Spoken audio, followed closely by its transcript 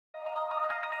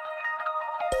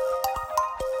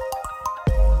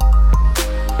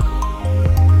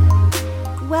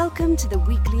Welcome to the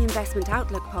weekly Investment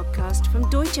Outlook podcast from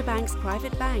Deutsche Bank's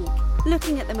Private Bank,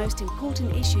 looking at the most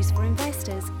important issues for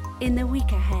investors in the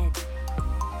week ahead.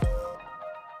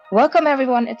 Welcome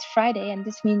everyone, it's Friday and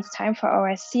this means time for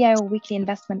our CIO Weekly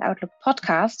Investment Outlook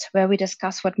podcast, where we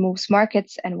discuss what moves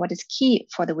markets and what is key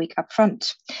for the week up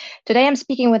front. Today I'm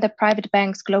speaking with the Private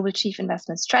Bank's Global Chief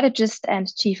Investment Strategist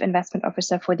and Chief Investment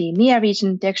Officer for the EMEA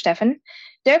region, Dirk Steffen.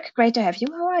 Dirk, great to have you.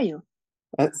 How are you?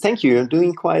 Thank you. I'm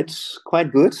doing quite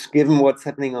good, given what's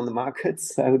happening on the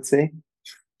markets, I would say.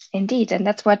 Indeed, and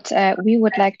that's what we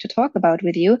would like to talk about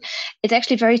with you. It's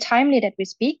actually very timely that we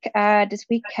speak. This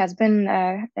week has been,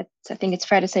 I think it's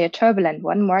fair to say, a turbulent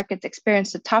one. Markets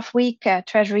experienced a tough week.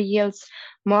 Treasury yields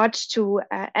marched to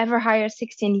ever higher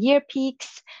 16-year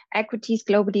peaks. Equities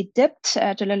globally dipped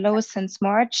to the lowest since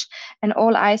March, and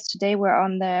all eyes today were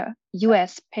on the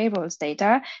US payrolls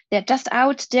data. They're just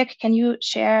out. Dirk, can you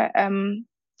share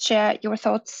your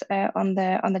thoughts on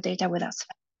the data with us?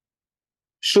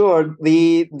 Sure.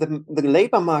 The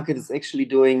labor market is actually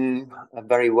doing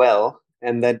very well,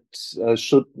 and that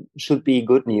should be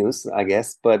good news, I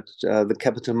guess. But the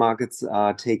capital markets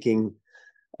are taking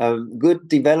good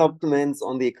developments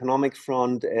on the economic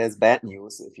front as bad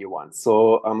news, if you want.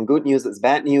 So good news is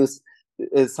bad news.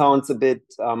 It sounds a bit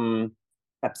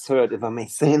absurd, if I may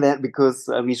say that, because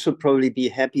we should probably be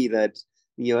happy that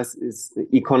the US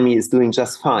economy is doing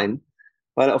just fine.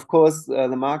 But of course,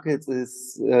 the market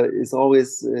is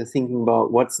always thinking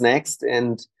about what's next,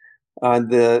 and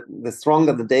the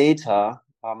stronger the data,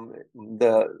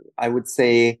 I would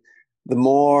say the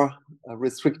more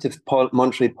restrictive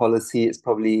monetary policy is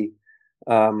probably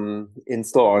in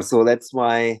store. So that's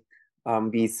why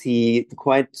we see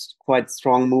quite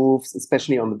strong moves,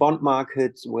 especially on the bond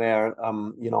market, where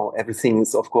everything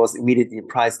is of course immediately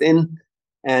priced in.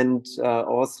 And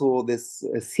also this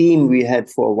theme we had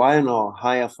for a while now,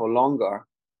 higher for longer,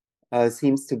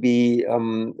 seems to be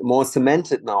more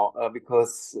cemented now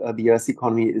because the US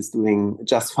economy is doing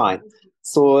just fine.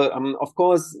 So, of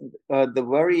course, the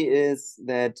worry is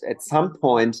that at some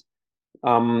point,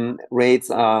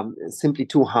 rates are simply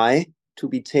too high to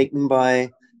be taken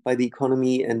by the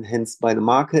economy and hence by the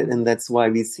market. And that's why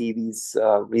we see these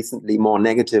recently more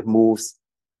negative moves,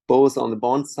 both on the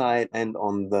bond side and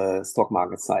on the stock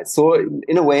market side. So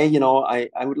in a way,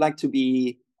 I would like to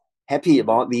be happy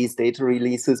about these data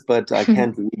releases, but I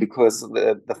can't really because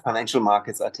the financial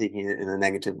markets are taking it in a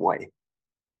negative way.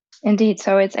 Indeed.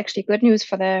 So it's actually good news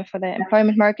for the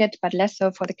employment market, but less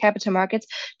so for the capital markets.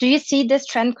 Do you see this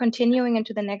trend continuing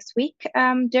into the next week,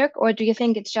 Dirk, or do you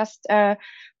think it's just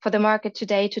for the market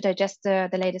today to digest the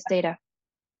latest data?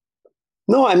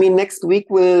 No, I mean, next week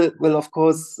will of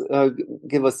course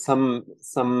give us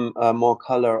some more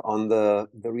color on the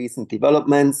recent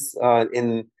developments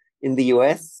in the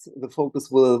US. The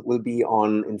focus will be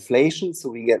on inflation,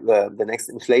 so we get the next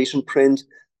inflation print.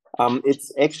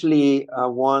 It's actually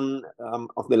one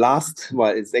of the last.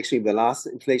 Well, it's actually the last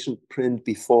inflation print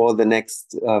before the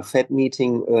next Fed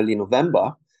meeting early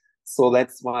November. So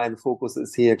that's why the focus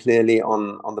is here clearly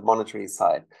on the monetary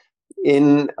side.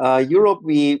 In Europe,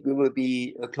 we will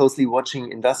be closely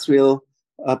watching industrial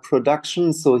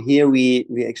production. So here we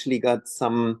actually got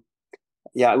some,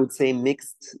 I would say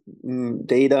mixed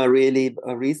data really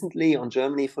recently on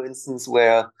Germany, for instance,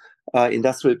 where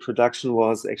industrial production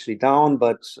was actually down,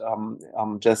 but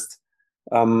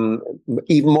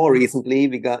even more recently,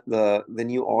 we got the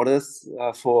new orders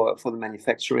for the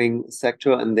manufacturing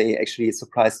sector, and they actually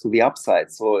surprised to the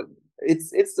upside. So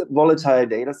it's a volatile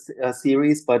data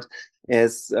series, but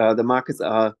as the markets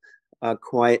are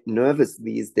quite nervous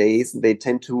these days, they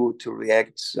tend to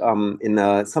react in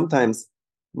a sometimes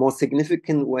more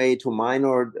significant way to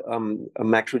minor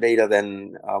macro data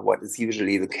than what is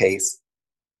usually the case.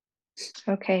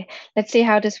 Okay, let's see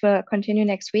how this will continue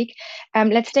next week.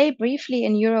 Let's stay briefly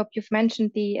in Europe. You've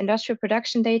mentioned the industrial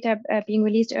production data being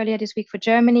released earlier this week for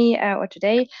Germany or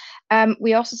today.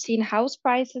 We also seen house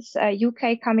prices,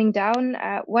 UK coming down.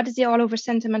 What is the all-over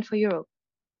sentiment for Europe?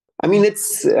 I mean,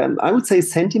 it's I would say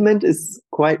sentiment is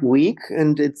quite weak,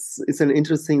 and it's an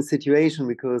interesting situation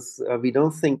because we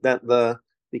don't think that the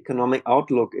economic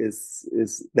outlook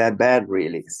is that bad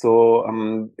really.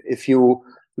 So if you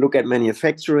look at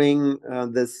manufacturing,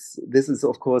 this is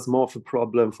of course more of a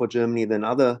problem for Germany than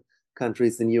other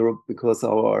countries in Europe because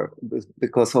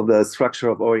of the structure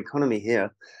of our economy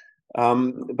here.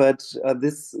 But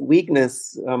this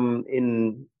weakness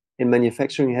in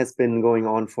manufacturing has been going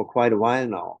on for quite a while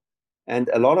now. And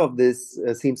a lot of this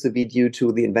seems to be due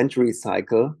to the inventory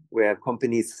cycle, where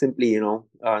companies simply,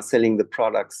 are selling the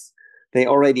products they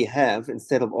already have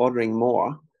instead of ordering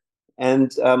more.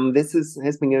 And this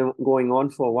has been going on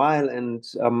for a while, and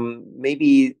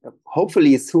maybe,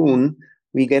 hopefully soon,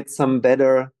 we get some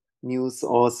better news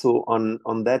also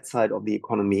on that side of the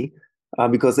economy.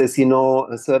 Because, as you know,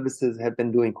 services have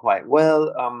been doing quite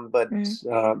well, but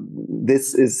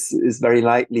this is very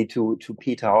likely to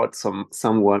peter out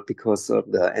somewhat because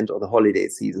of the end of the holiday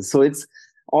season. So it's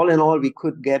all in all, we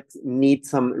could need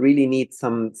some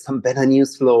better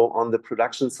news flow on the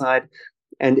production side,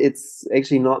 and it's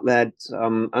actually not that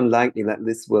unlikely that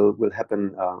this will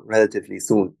happen relatively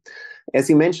soon. As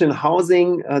you mentioned,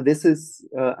 housing, this is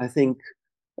I think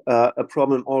a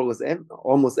problem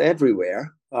almost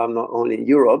everywhere. Not only in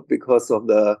Europe, because of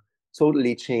the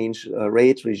totally changed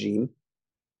rate regime.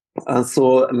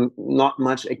 So not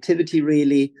much activity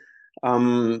really.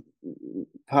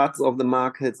 Parts of the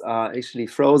markets are actually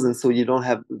frozen, so you don't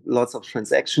have lots of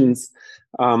transactions.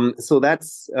 So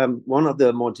that's one of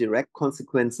the more direct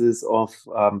consequences of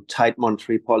tight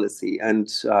monetary policy.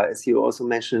 And as you also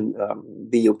mentioned,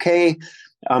 the UK,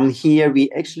 here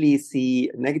we actually see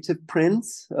negative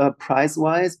prints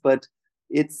price-wise, but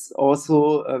it's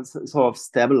also sort of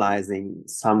stabilizing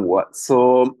somewhat.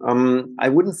 So I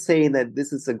wouldn't say that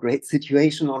this is a great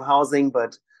situation on housing,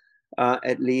 but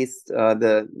at least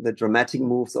the dramatic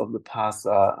moves of the past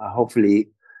are hopefully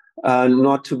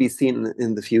not to be seen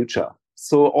in the future.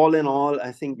 So all in all,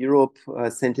 I think Europe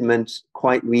sentiment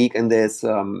quite weak, and there's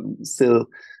still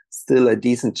a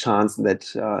decent chance that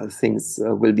things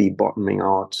will be bottoming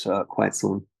out quite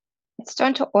soon. Let's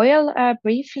turn to oil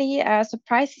briefly. So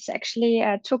prices actually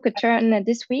took a turn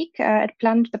this week.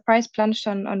 The price plunged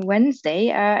on Wednesday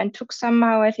and took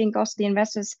somehow, I think, also the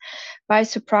investors by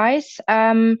surprise.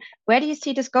 Where do you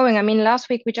see this going? I mean, last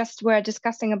week we just were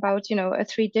discussing about, a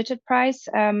 3-digit price.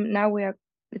 Now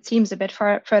it seems a bit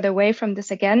further away from this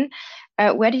again.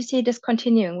 Where do you see this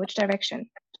continuing? Which direction?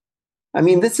 I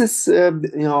mean, this is,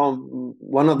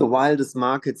 one of the wildest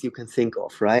markets you can think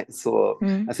of, right? So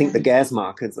I think the gas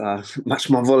markets are much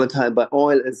more volatile, but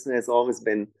oil has always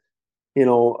been,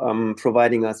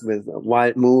 providing us with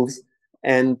wild moves.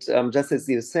 And just as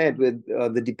you said, with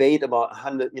the debate about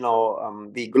 100,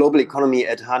 the global economy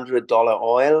at $100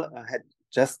 oil had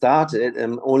just started,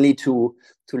 only to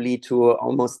lead to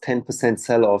almost 10%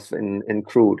 sell-off in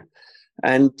crude.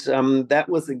 And that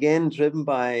was again driven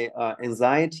by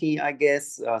anxiety, I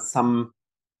guess, some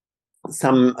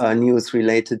news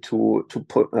related to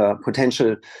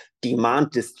potential demand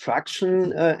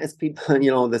destruction, as people,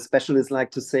 the specialists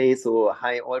like to say. So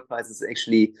high oil prices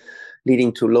actually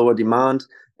leading to lower demand.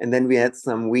 And then we had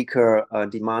some weaker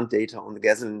demand data on the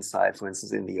gasoline side, for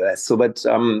instance, in the US. So, but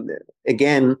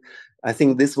again, I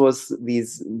think these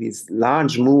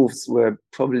large moves were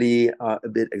probably a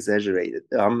bit exaggerated.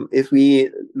 If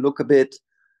we look a bit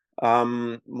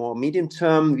more medium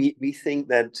term, we think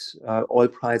that oil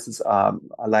prices are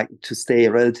likely to stay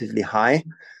relatively high.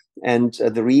 And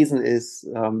the reason is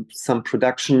some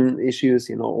production issues,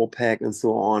 OPEC and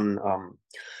so on.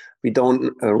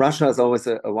 Russia is always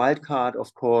a wild card,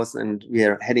 of course, and we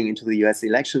are heading into the US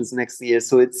elections next year.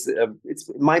 So it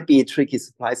might be a tricky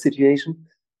supply situation.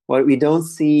 But we don't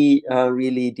see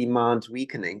really demand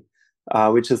weakening,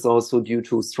 which is also due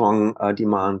to strong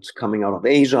demand coming out of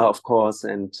Asia, of course.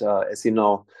 And as you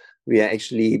know, we are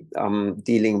actually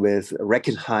dealing with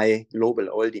record high global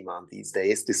oil demand these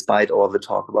days, despite all the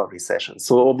talk about recession.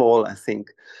 So overall, I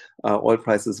think oil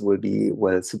prices will be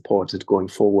well supported going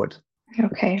forward.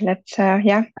 Okay, let's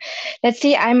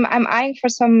see. I'm eyeing for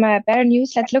some better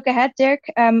news. Let's look ahead, Dirk.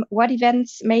 What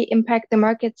events may impact the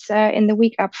markets in the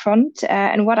week up front,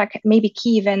 and what are maybe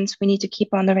key events we need to keep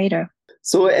on the radar?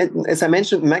 So as I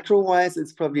mentioned, macro-wise,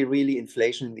 it's probably really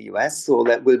inflation in the US. So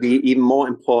that will be even more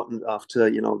important after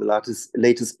the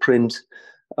latest print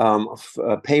of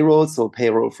payroll. So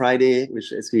payroll Friday,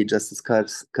 which, as we just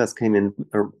discussed, came in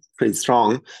pretty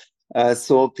strong.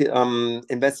 So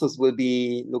investors will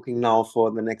be looking now for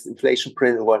the next inflation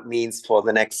print and what it means for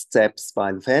the next steps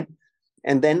by the Fed.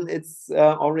 And then it's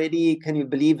already, can you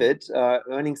believe it,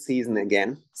 earnings season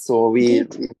again. So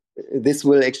this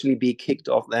will actually be kicked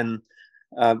off then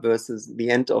versus the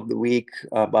end of the week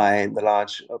by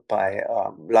large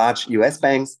US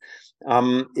banks.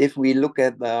 If we look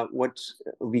at what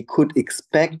we could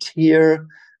expect here,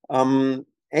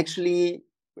 actually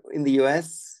in the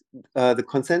US, the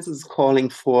consensus is calling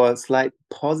for slight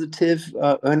positive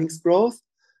earnings growth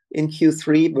in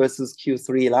Q3 versus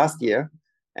Q3 last year.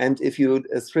 And if you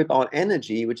strip out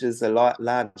energy, which is a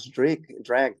large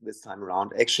drag this time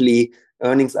around, actually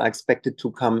earnings are expected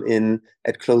to come in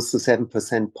at close to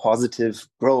 7% positive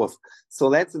growth. So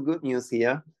that's the good news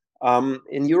here.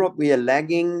 In Europe, we are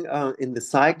lagging in the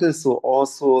cycle, so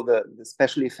also the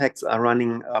special effects are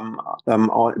running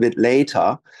a bit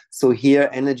later. So here,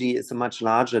 energy is a much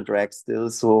larger drag still,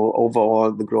 so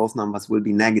overall the growth numbers will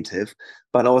be negative.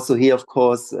 But also here, of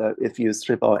course, if you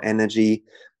strip out energy,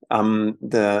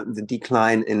 the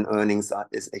decline in earnings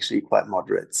is actually quite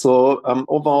moderate. So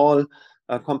overall,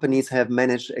 companies have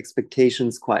managed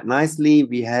expectations quite nicely.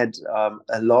 We had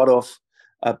a lot of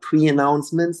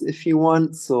pre-announcements, if you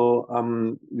want.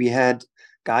 So we had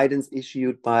guidance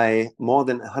issued by more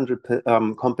than 100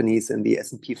 companies in the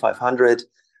S&P 500.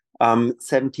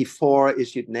 74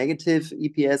 issued negative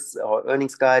EPS or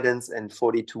earnings guidance and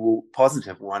 42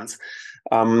 positive ones.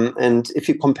 And if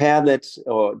you compare that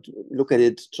or look at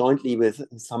it jointly with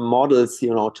some models,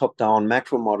 top-down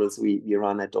macro models we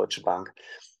run at Deutsche Bank,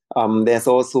 there's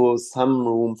also some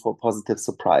room for positive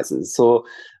surprises. So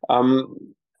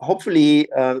hopefully,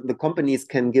 the companies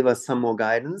can give us some more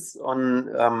guidance on,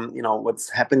 what's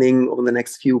happening over the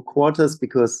next few quarters,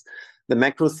 because the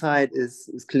macro side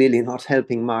is clearly not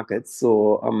helping markets.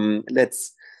 So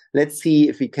let's see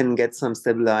if we can get some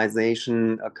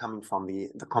stabilization coming from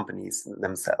the companies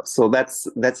themselves. So that's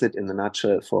it in a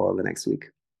nutshell for the next week.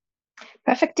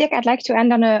 Perfect, Dirk. I'd like to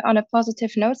end on a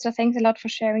positive note. So thanks a lot for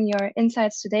sharing your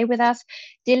insights today with us.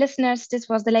 Dear listeners, this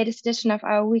was the latest edition of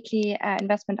our weekly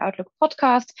Investment Outlook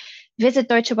podcast. Visit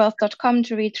deutschewealth.com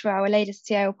to read through our latest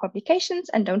CIO publications,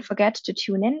 and don't forget to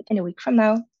tune in a week from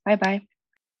now. Bye-bye.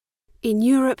 In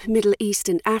Europe, Middle East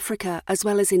and Africa, as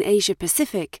well as in Asia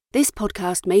Pacific, this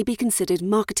podcast may be considered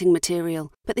marketing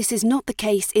material, but this is not the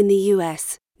case in the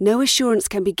US. No assurance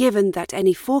can be given that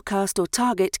any forecast or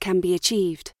target can be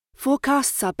achieved.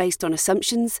 Forecasts are based on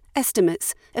assumptions,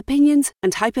 estimates, opinions,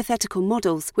 and hypothetical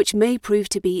models which may prove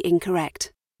to be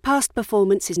incorrect. Past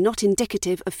performance is not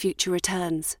indicative of future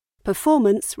returns.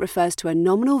 Performance refers to a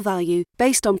nominal value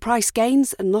based on price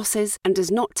gains and losses and does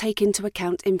not take into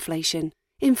account inflation.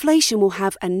 Inflation will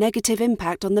have a negative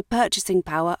impact on the purchasing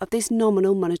power of this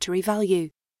nominal monetary value.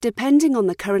 Depending on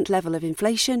the current level of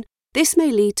inflation, this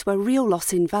may lead to a real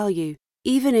loss in value,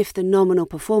 even if the nominal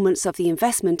performance of the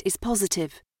investment is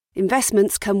positive.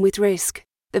 Investments come with risk.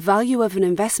 The value of an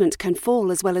investment can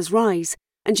fall as well as rise,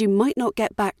 and you might not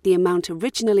get back the amount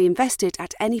originally invested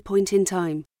at any point in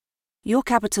time. Your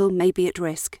capital may be at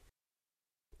risk.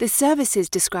 The services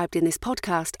described in this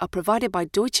podcast are provided by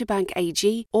Deutsche Bank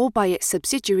AG or by its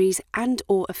subsidiaries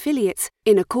and/or affiliates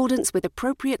in accordance with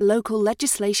appropriate local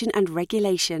legislation and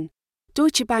regulation.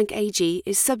 Deutsche Bank AG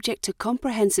is subject to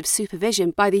comprehensive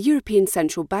supervision by the European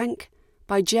Central Bank,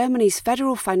 by Germany's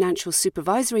Federal Financial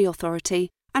Supervisory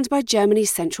Authority, and by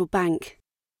Germany's Central Bank.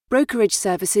 Brokerage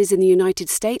services in the United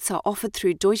States are offered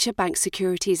through Deutsche Bank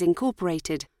Securities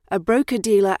Incorporated, a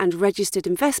broker-dealer and registered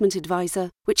investment advisor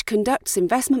which conducts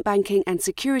investment banking and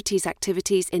securities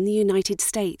activities in the United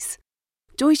States.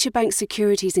 Deutsche Bank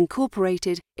Securities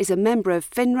Incorporated is a member of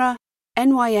FINRA,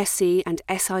 NYSE and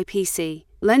SIPC.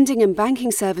 Lending and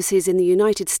banking services in the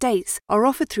United States are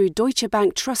offered through Deutsche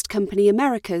Bank Trust Company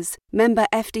Americas, member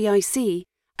FDIC,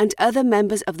 and other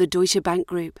members of the Deutsche Bank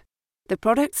Group. The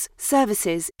products,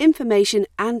 services, information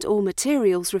and/or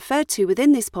materials referred to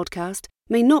within this podcast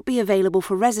may not be available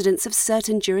for residents of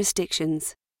certain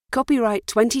jurisdictions. Copyright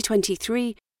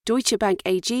 2023, Deutsche Bank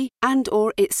AG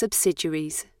and/or its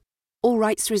subsidiaries. All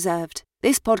rights reserved.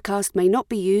 This podcast may not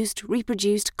be used,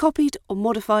 reproduced, copied or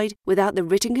modified without the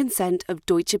written consent of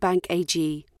Deutsche Bank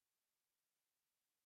AG.